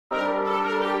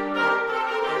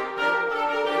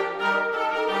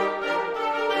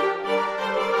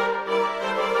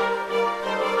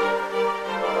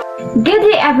Good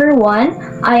day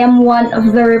everyone, I am one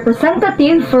of the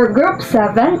representatives for Group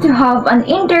 7 to have an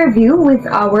interview with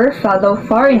our fellow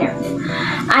foreigners.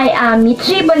 I am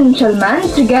Michi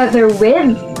Banchalman together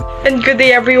with... And good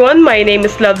day everyone, my name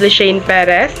is Lovely Shane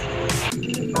Perez.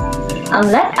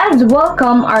 And let us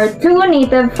welcome our two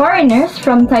native foreigners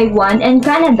from Taiwan and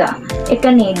Canada, a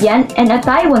Canadian and a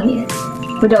Taiwanese.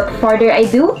 Without further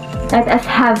ado, let us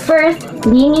have first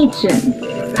Lee Nichun.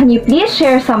 Can you please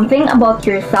share something about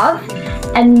yourself?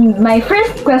 And my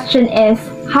first question is,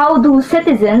 how do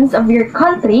citizens of your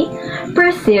country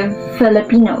perceive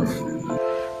Filipinos?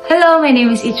 Hello, my name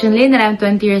is Ichun Lin and I'm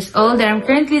 20 years old and I'm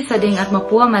currently studying at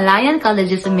Mapua Malayan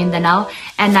Colleges in Mindanao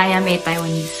and I am a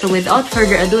Taiwanese. So without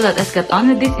further ado, let us get on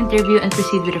with this interview and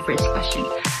proceed with the first question.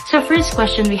 So first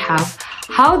question we have,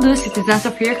 how do citizens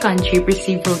of your country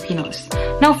perceive Filipinos?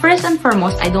 Now, first and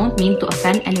foremost, I don't mean to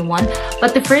offend anyone,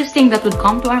 but the first thing that would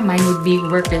come to our mind would be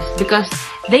workers because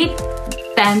they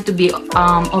tend to be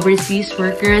overseas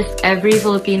workers. Every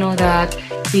Filipino that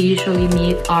we usually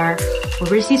meet are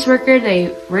overseas workers.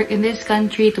 They work in this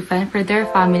country to fend for their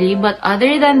family. But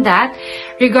other than that,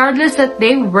 regardless that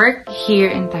they work here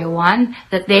in Taiwan,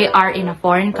 that they are in a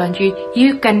foreign country,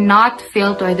 you cannot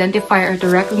fail to identify or to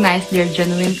recognize their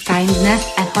genuine kindness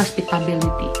and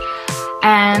hospitality.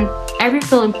 And every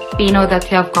Filipino that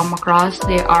you have come across,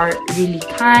 they are really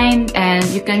kind and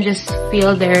you can just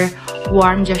feel their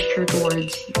warm gesture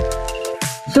towards you.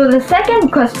 So the second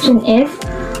question is,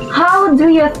 how do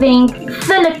you think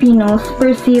Filipinos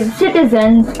perceive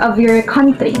citizens of your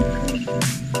country?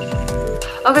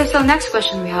 Okay, so next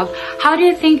question we have, how do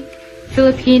you think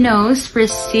Filipinos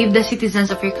perceive the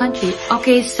citizens of your country?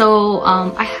 Okay, so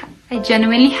I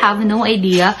genuinely have no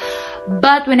idea,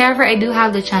 but whenever I do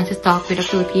have the chance to talk with a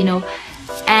Filipino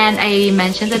and I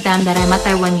mention to them that I'm a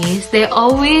Taiwanese,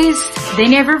 they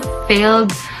never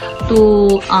failed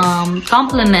to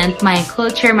compliment my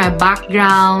culture, my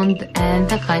background, and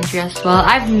the country as well.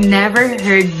 I've never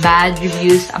heard bad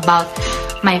reviews about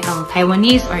my fellow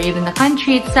Taiwanese or even the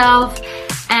country itself.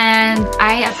 And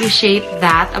I appreciate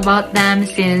that about them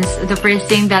since the first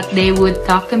thing that they would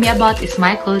talk to me about is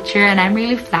my culture and I'm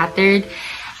really flattered.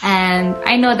 And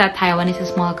I know that Taiwan is a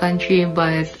small country,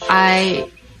 but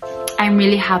I'm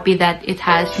really happy that it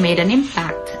has made an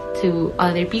impact to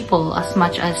other people as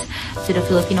much as to the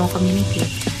Filipino community.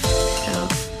 So,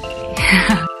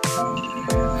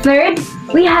 Third,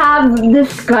 we have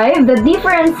described the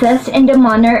differences in the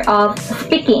manner of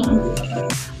speaking.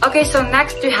 okay, so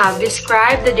next we have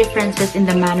describe the differences in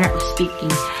the manner of speaking.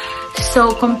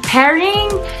 So comparing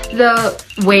the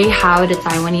way how the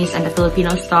Taiwanese and the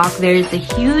Filipinos talk, there is a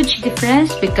huge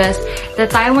difference because the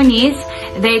Taiwanese,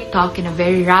 they talk in a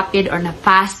very rapid or in a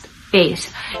fast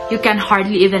pace. You can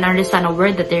hardly even understand a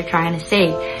word that they're trying to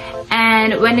say.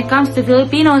 And when it comes to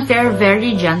Filipinos, they're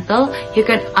very gentle. You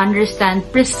can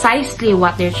understand precisely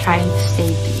what they're trying to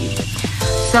say to you.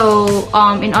 So,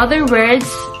 in other words,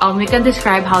 we can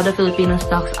describe how the Filipinos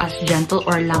talks as gentle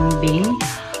or lambing.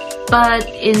 But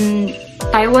in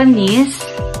Taiwanese,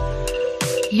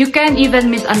 you can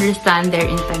even misunderstand their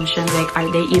intention. Like,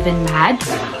 are they even mad?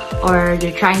 Or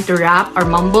they're trying to rap or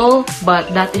mumble?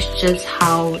 But that is just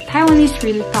how Taiwanese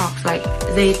really talks. Like,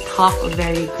 they talk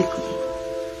very quickly.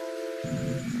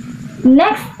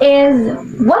 Next is,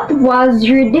 what was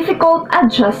your difficult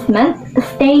adjustment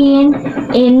staying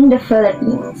in the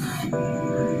Philippines?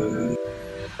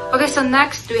 Okay, so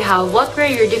next we have, what were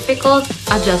your difficult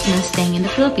adjustments staying in the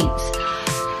Philippines?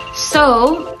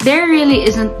 So, there really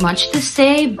isn't much to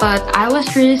say, but I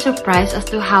was really surprised as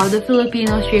to how the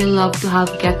Filipinos really love to have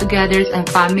get-togethers and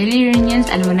family reunions,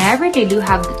 and whenever they do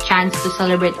have the chance to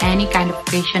celebrate any kind of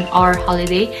occasion or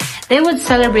holiday, they would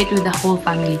celebrate with the whole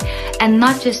family. And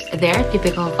not just their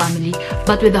typical family,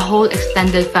 but with the whole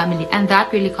extended family. And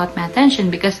that really caught my attention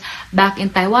because back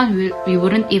in Taiwan, we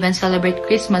wouldn't even celebrate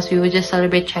Christmas. We would just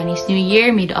celebrate Chinese New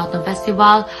Year, Mid-Autumn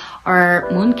Festival, or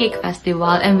Mooncake Festival,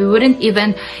 and we wouldn't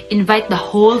even invite the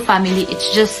whole family.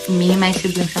 It's just me, my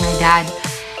siblings, and my dad.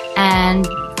 And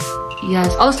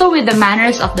yes, also with the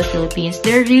manners of the Philippines,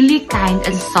 they're really kind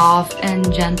and soft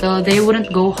and gentle. They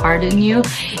wouldn't go hard on you,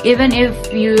 even if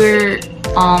you're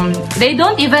they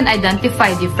don't even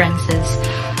identify differences.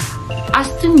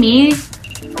 As to me,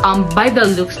 by the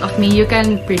looks of me, you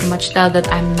can pretty much tell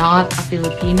that I'm not a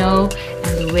Filipino,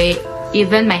 and the way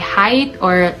even my height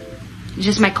or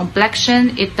just my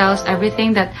complexion, it tells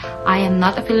everything that I am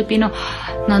not a Filipino.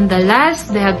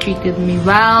 Nonetheless, they have treated me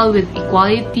well with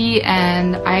equality,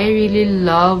 and I really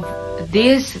love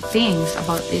these things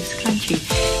about this country.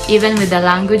 Even with the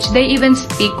language, they even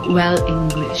speak well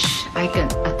English. I can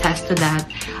attest to that.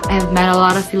 I have met a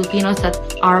lot of Filipinos that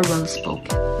are well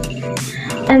spoken.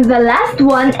 And the last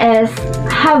one is,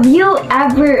 have you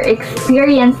ever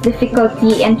experienced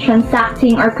difficulty in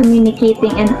transacting or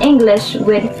communicating in English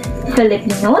with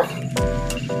Filipinos?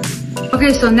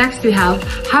 Okay, so next we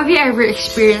have you ever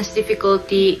experienced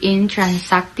difficulty in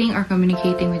transacting or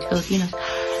communicating with Filipinos?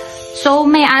 So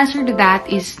my answer to that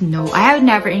is no. I have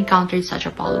never encountered such a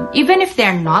problem. Even if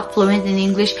they're not fluent in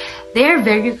English, they are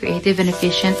very creative and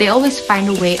efficient. They always find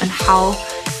a way on how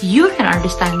you can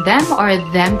understand them or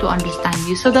them to understand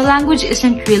you. So the language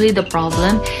isn't really the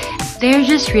problem. They're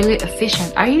just really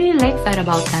efficient. I really like that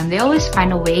about them. They always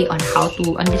find a way on how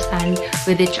to understand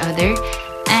with each other.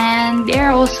 And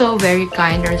they're also very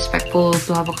kind and respectful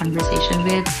to have a conversation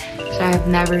with. So I've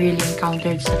never really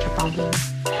encountered such a problem.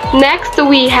 Next,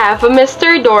 we have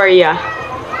Mr. Doria.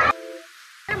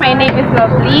 My name is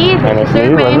Lovely. Nice to meet Sir,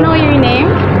 you, may I Lovely. know your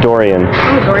name? Dorian.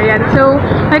 Oh, Dorian. So,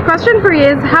 my question for you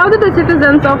is, how do the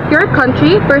citizens of your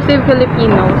country perceive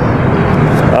Filipinos?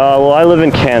 Well, I live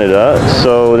in Canada,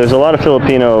 so there's a lot of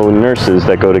Filipino nurses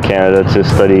that go to Canada to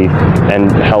study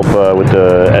and help with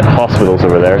the hospitals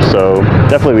over there. So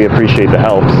definitely we appreciate the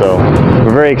help. So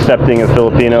we're very accepting of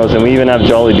Filipinos, and we even have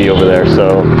Jollibee over there.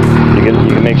 So you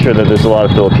can make sure that there's a lot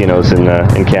of Filipinos in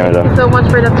Canada. Thank you so much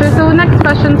for that, sir. So, next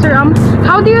question, sir.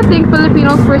 How do you think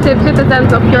Filipinos perceive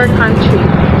citizens of your country?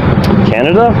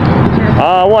 Canada?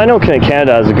 Well, I know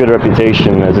Canada has a good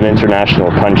reputation as an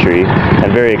international country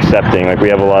and very accepting. Like, we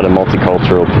have a lot of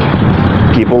multicultural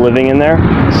people living in there,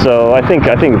 so I think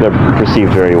they're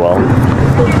perceived very well.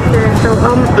 So,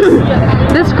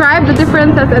 describe the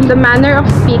differences in the manner of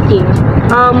speaking.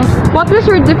 What was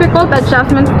your difficult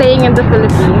adjustment staying in the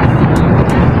Philippines?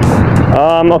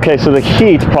 Okay, so the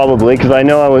heat probably, because I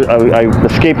know I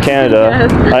escaped Canada.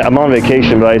 Yes. I'm on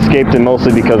vacation, but I escaped it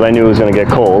mostly because I knew it was going to get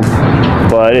cold.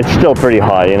 But it's still pretty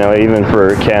hot, you know, even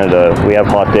for Canada. We have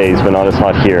hot days, but not as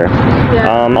hot here.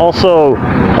 Yeah. Also,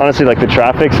 honestly, like the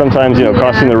traffic sometimes, you know,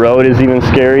 crossing the road is even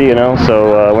scary, you know,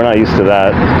 so we're not used to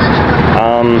that.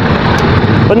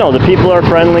 But no, the people are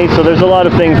friendly, so there's a lot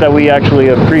of things that we actually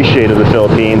appreciate of the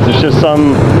Philippines. It's just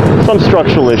some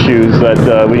structural issues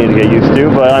that we need to get used to,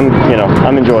 but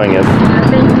I'm enjoying it.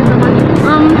 Thank you so much.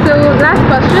 So last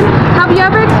question. Have you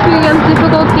ever experienced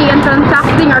difficulty in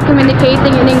transacting or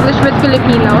communicating in English with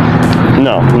Filipinos?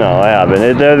 No, I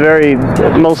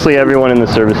haven't. Mostly everyone in the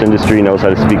service industry knows how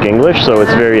to speak English, so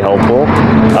it's very helpful.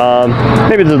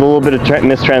 Maybe there's a little bit of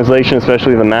mistranslation,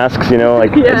 especially the masks, you know,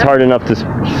 like it's hard enough to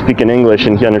speak in English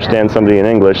and understand somebody in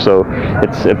English, so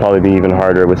it'd probably be even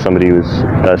harder with somebody whose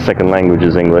second language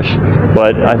is English.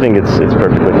 But I think it's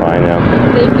perfectly fine, yeah.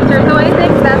 Thank you, sir. So I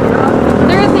think that's all.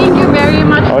 Sir, thank you very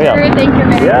much, Oh, yeah. sir. Thank you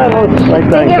very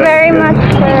much. Thank you very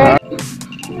much, sir.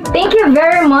 Thank you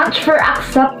very much for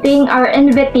accepting our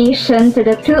invitation to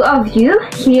the two of you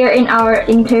here in our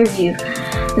interview.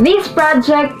 This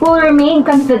project will remain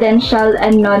confidential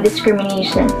and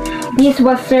non-discrimination. This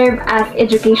will serve as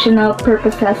educational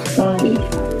purposes only.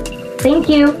 Thank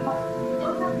you.